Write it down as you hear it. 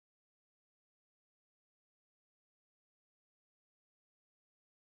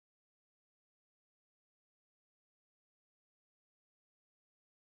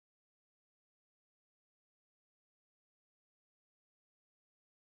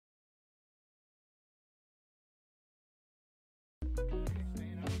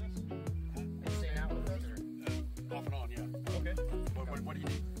Off and on, yeah. Okay. What do you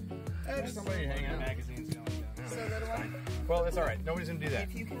need? Just somebody hanging out. Magazines. So little one, Well, it's all right. Nobody's gonna do that.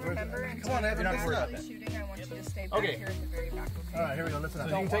 if you can remember until on, Ed, we're you're not worried about actually that. shooting, I want you to stay back Okay. here at the very back, okay? All right, here we go. Listen up.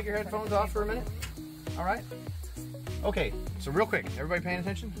 So you can take your headphones off for a minute. All right. Okay. So real quick, everybody paying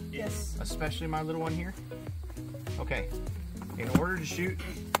attention? Yes. Especially my little one here. Okay. In order to shoot,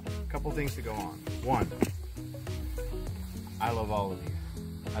 a couple things to go on. One, I love all of you.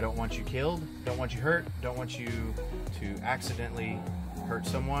 I don't want you killed, don't want you hurt, don't want you to accidentally hurt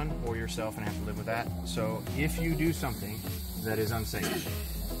someone or yourself and have to live with that. So if you do something that is unsafe,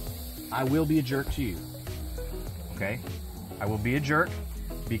 I will be a jerk to you. Okay? I will be a jerk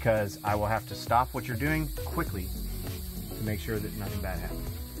because I will have to stop what you're doing quickly to make sure that nothing bad happens.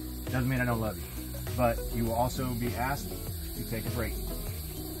 Doesn't mean I don't love you, but you will also be asked to take a break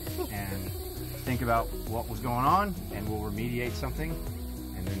and think about what was going on, and we'll remediate something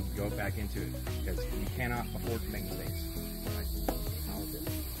and then go back into it, because you cannot afford to make mistakes. Right?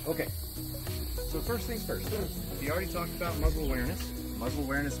 Okay, so first things first. We already talked about muzzle awareness. Muzzle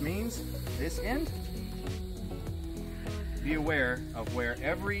awareness means this end. Be aware of where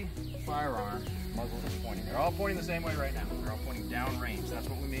every firearm muzzle is pointing. They're all pointing the same way right now. They're all pointing down range. That's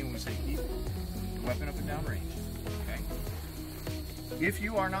what we mean when we say keep the weapon up and down range. Okay. If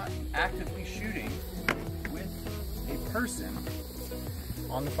you are not actively shooting with a person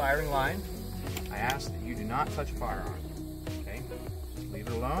on the firing line, I ask that you do not touch a firearm. Okay? Just leave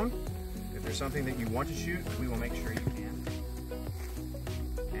it alone. If there's something that you want to shoot, we will make sure you can.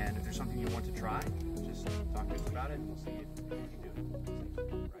 And if there's something you want to try, just talk to us about it and we'll see if you can do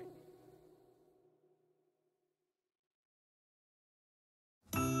it. Right?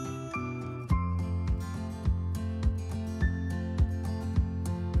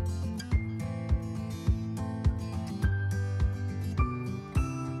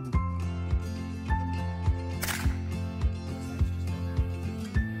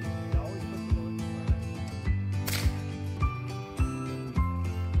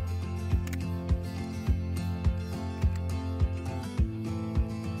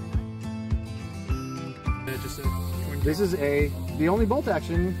 This is the only bolt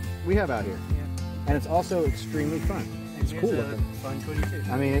action we have out here, and it's also extremely fun. It's cool looking. Fun 22.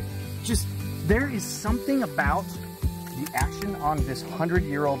 I mean, there is something about the action on this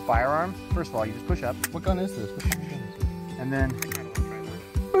 100-year-old firearm. First of all, you just push up. What gun is this? And then,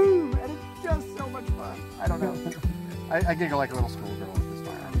 boom, and it's just so much fun. I don't know. I giggle like a little schoolgirl with this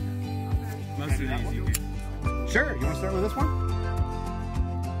firearm. Most of these you can. Sure, you want to start with this one?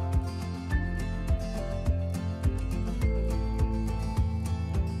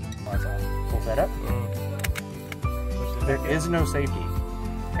 Pull that up. There is no safety.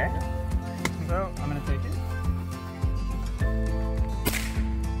 Okay? So I'm gonna take it.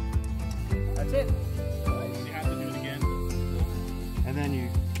 That's it. You have to do it again. And then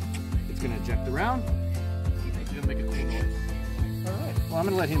it's gonna eject the round. You'll make a cool noise. Alright. Well, I'm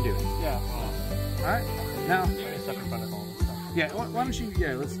gonna let him do it. Yeah. Alright. Now, Stuff in front of all this stuff. yeah, why don't you,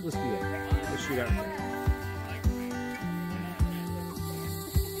 let's do that. Let's shoot out there.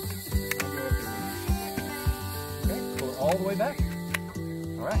 All the way back.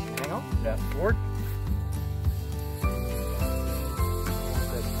 All right, hang on. Yeah, forward.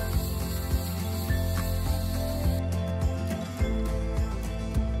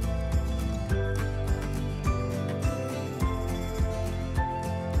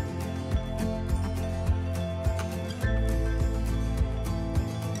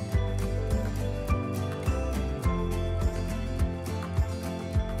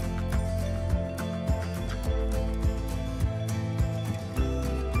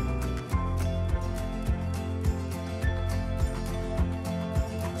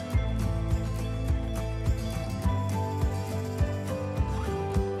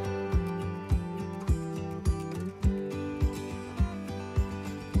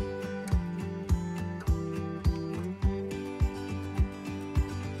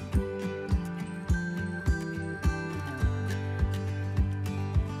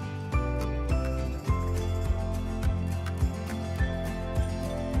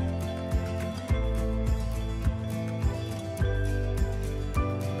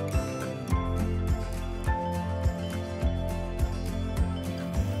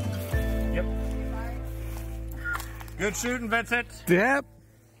 Good shooting, Vincent. Yep.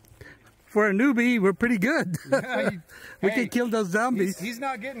 For a newbie, we're pretty good. Yeah, we can kill those zombies. He's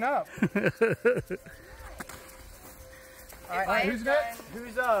not getting up. All right, who's next?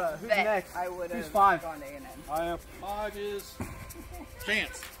 Who's next? I would have Who's 5? gone to A&M. I have 5 is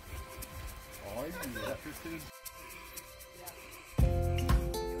Chance.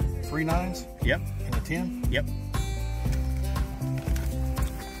 3 9s Yep. and a 10. Yep.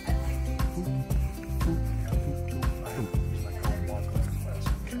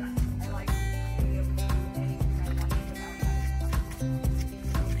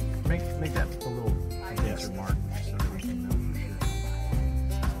 Make that a little denser mark so that we can know for sure.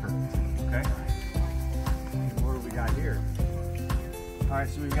 That's perfect. Okay. And what do we got here? All right,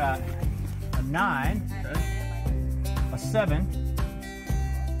 so we've got a 9, Okay. a 7,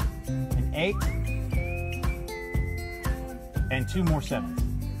 an 8, and 2 more 7s.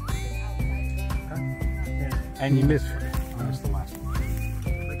 Okay. And You missed. I missed the last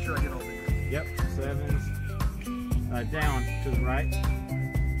one. Make sure I get all these. Yep, 7s. Down to the right.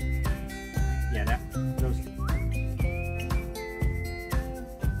 Yeah, those.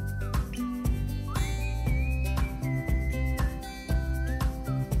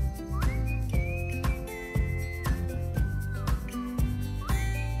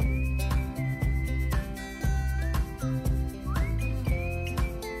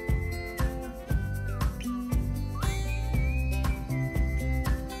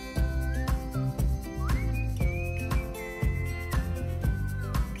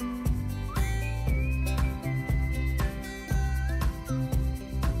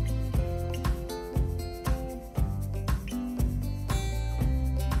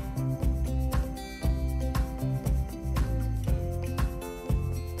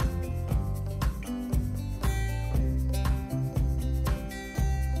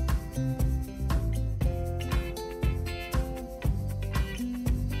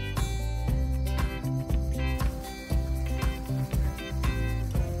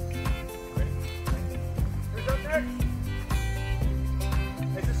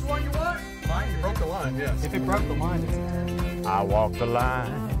 Broke the line, yes. If it broke the line, it's I walk the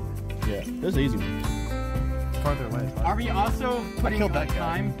line. Yeah, this is easy one. Farther away. Are we also putting killed that guy.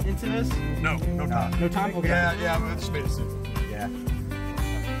 time into this? No time. No time? Okay. Yeah, I just made it simple. Yeah.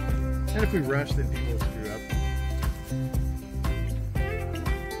 And if we rush, then people will screw up.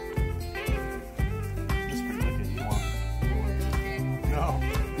 This is pretty wicked. You want. No.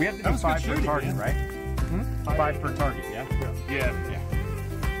 We have to That do was 5 good per shooting, target, man. right? 5 per target, yeah? Yeah.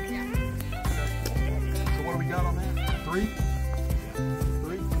 So what do we got on that? 3?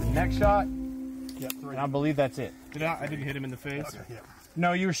 3? The next shot, Yep, 3. and I believe that's it. I didn't hit him in the face. Okay, yeah.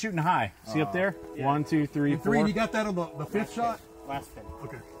 No, you were shooting high. See up there? Yeah. 1, 2, 3, 4. 3, and you got that on the 5th shot? Last pin.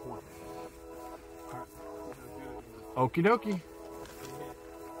 Okay. Okie dokie.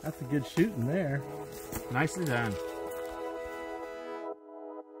 That's a good shooting there. Nicely done.